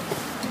can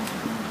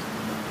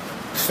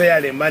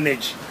fairly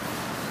manage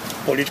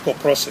political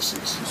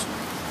processes.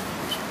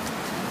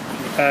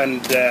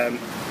 And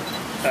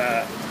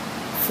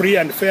free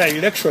and fair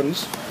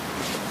elections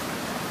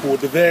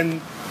would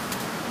then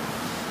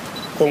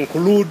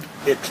conclude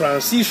a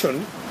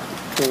transition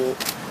to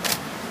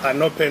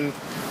an open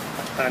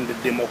and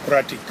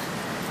democratic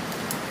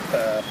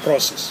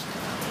process.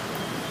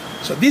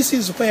 So this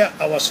is where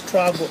our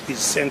struggle is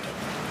centered.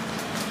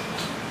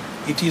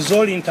 It is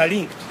all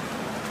interlinked.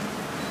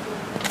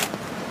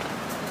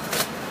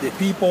 The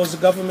people's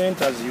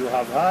government, as you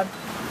have heard,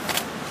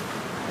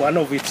 one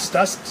of its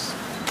tasks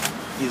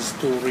is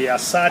to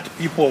reassert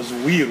people's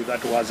will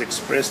that was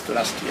expressed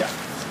last year.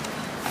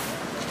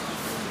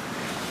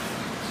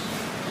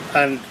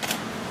 And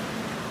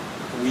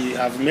we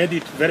have made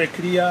it very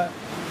clear,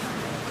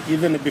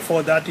 even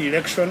before that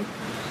election,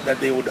 that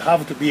there would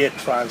have to be a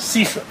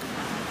transition,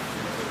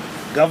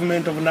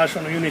 government of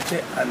national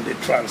unity and the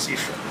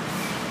transition.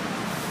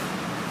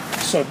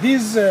 So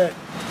these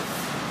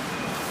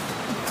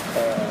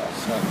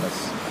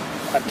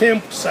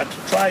attempts at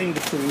trying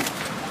to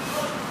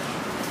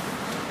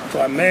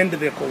amend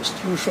the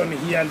constitution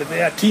here and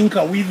there,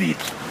 tinker with it,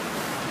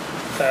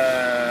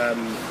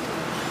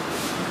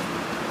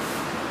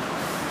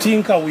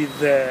 tinker with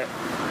the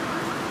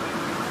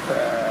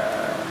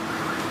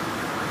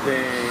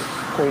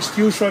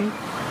constitution,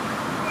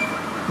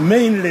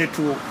 mainly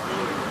to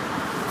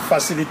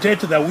facilitate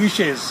the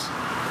wishes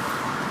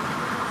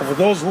of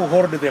those who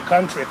hold the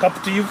country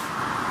captive,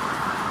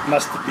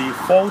 must be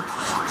fought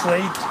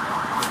straight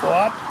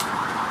forward,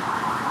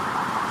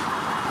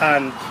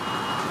 and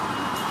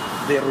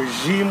the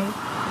regime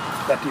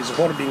that is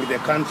holding the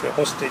country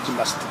hostage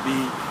must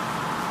be,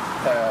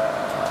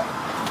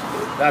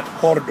 that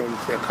cordon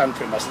of the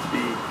country must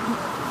be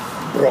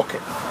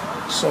broken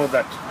so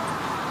that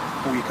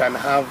we can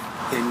have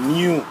a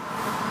new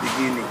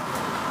beginning.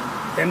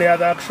 Any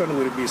other action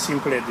will be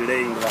simply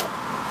delaying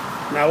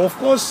that. Now, of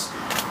course,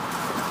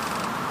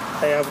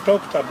 I have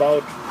talked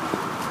about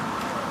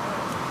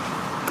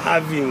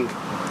having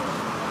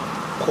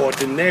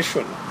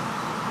coordination,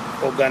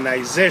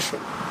 organization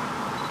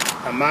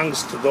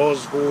amongst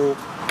those who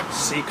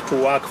seek to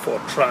work for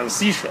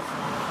transition.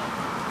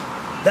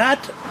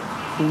 That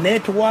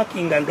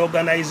networking and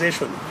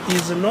organization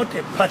is not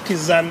a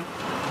partisan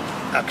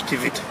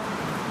activity.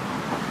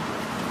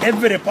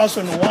 Every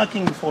person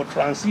working for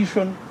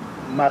transition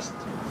must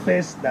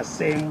face the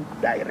same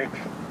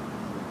direction.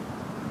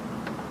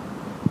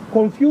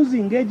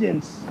 Confusing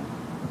agents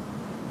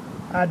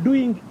are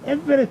doing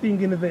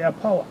everything in their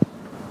power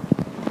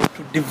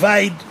to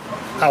divide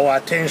our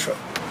attention.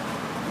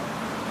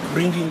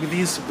 bringing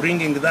this,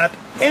 bringing that.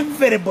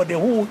 Everybody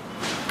who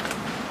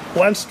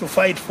wants to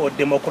fight for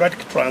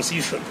democratic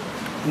transition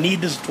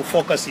needs to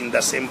focus in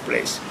the same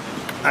place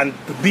and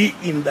to be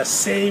in the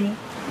same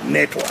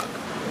network.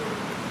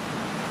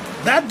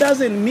 That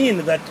doesn't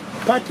mean that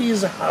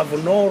parties have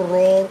no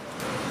role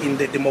in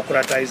the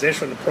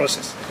democratization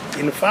process.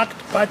 In fact,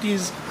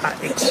 parties are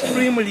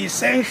extremely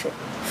essential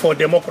for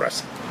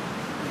democracy.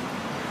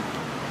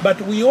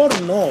 But we all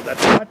know that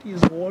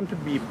parties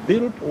won't be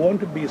built,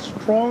 won't be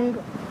strong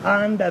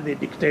under the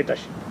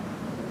dictatorship.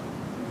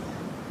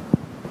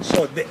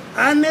 So the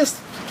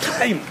honest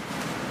time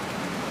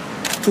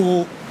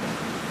to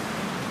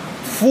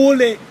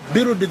fully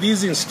build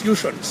these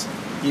institutions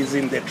is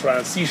in the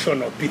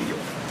transitional period.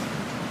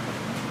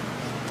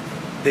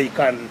 They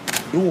can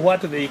do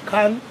what they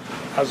can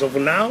as of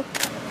now,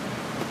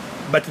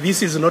 but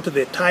this is not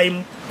the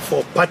time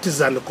for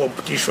partisan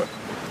competition.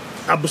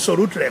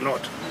 Absolutely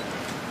not.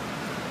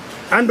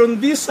 And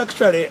on this,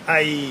 actually,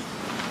 I,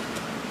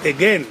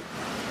 again,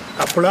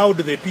 applaud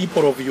the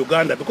people of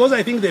Uganda, because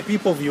I think the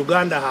people of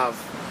Uganda are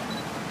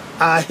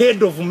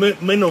ahead of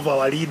many of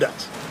our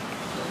leaders.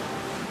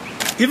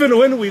 Even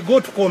when we go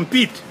to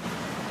compete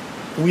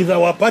with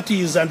our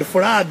parties and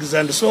flags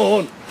and so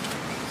on,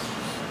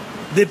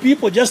 the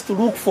people just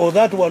look for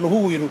that one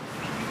who will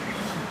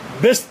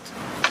best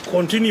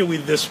continue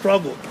with the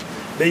struggle.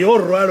 They all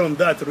run on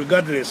that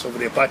regardless of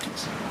their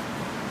parties.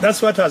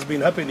 That's what has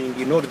been happening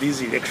in all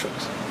these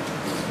elections.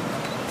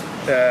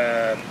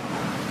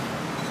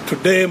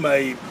 Today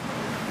my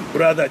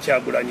brother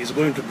Kyagulanyi is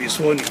going to be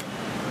sworn in.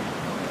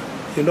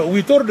 You know,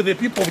 we told the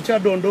people of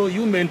Kyadondo,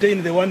 you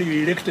maintain the one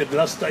you elected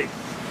last time,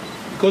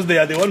 because they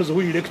are the ones who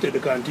elected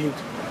Kantint.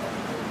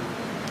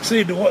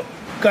 See,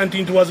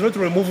 Kantint was not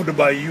removed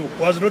by you,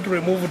 was not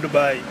removed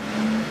by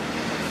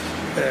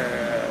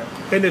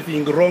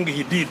anything wrong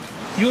he did.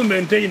 You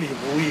maintain him.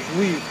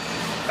 We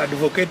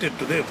advocated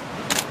to them.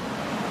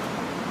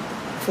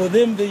 For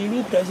them, they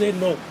looked and said,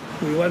 no,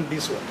 we want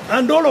this one.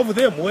 And all of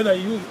them, whether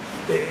you,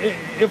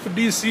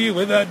 FDC,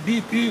 whether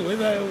DP,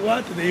 whether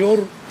what, they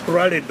all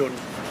rallied on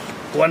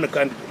one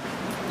candidate.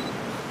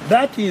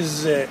 That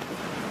is a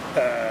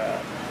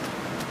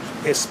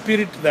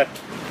spirit that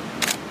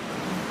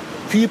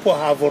people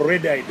have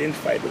already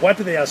identified. What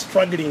they are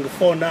struggling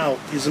for now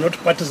is not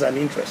partisan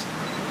interest.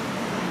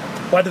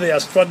 What they are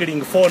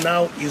struggling for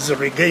now is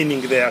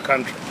regaining their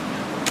country.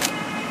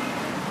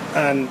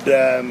 And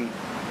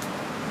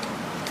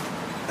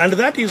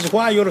that is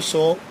why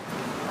also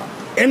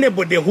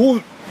anybody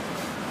who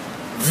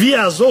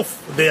veers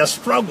off their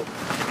struggle,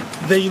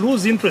 they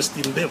lose interest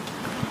in them.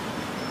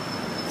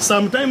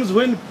 Sometimes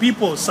when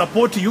people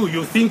support you,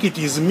 you think it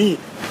is me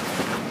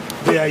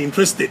they are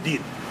interested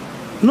in.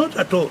 Not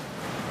at all.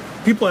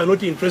 People are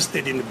not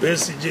interested in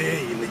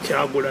Besigye, in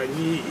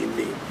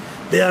Kyagulanyi,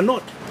 they are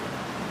not.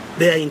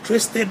 They are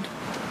interested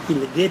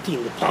in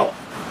getting power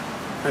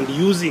and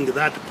using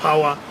that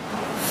power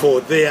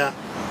for their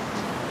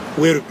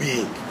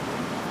well-being.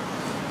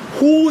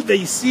 Who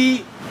they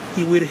see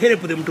he will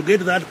help them to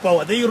get that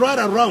power, they run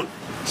around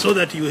so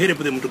that you help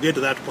them to get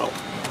that power.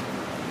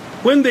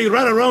 When they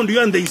run around you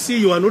and they see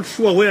you are not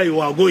sure where you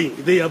are going,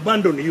 they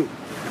abandon you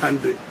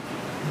and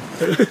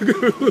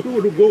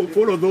go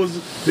follow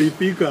those they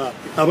think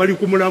abali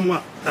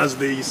kumulamwa, as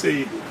they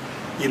say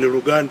in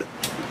Uganda.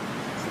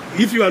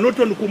 If you are not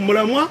on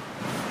kumulamwa,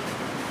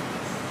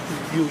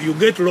 you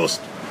get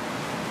lost.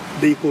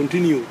 They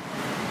continue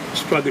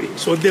struggling.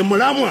 So the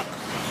mulamwa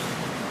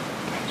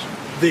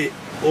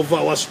of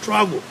our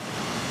struggle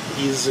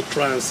is a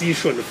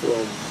transition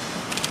from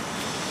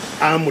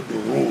armed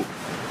rule,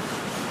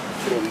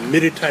 from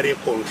military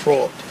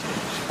control,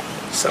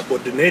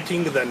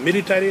 subordinating the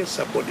military,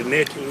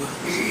 subordinating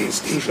the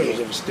institutions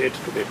of state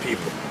to the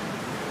people.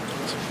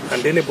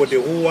 And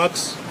anybody who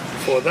works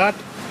for that,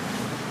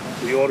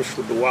 we all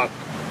should work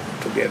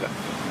together.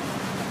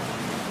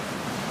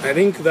 I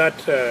think that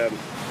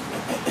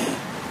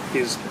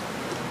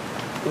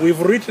we've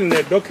written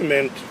a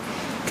document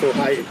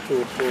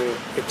to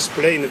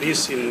explain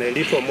this in a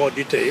little more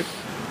detail,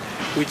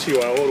 which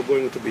you are all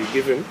going to be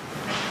given,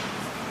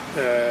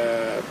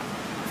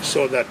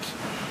 so that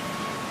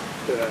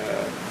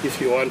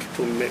if you want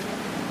to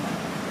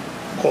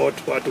quote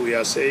what we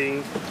are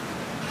saying,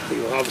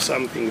 you have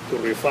something to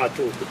refer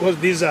to, because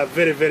these are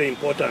very, very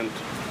important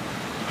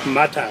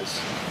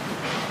matters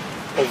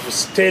of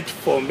state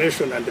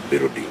formation and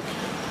building,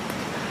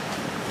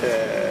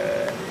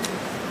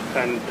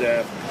 and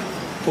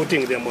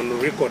putting them on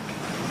record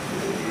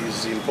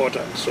is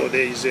important. So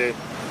there is a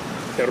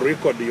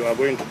record you are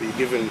going to be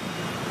given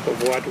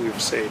of what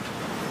we've said.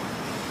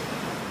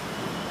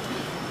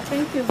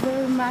 Thank you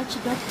very much,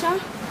 Doctor.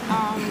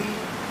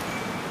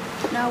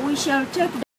 Now we shall take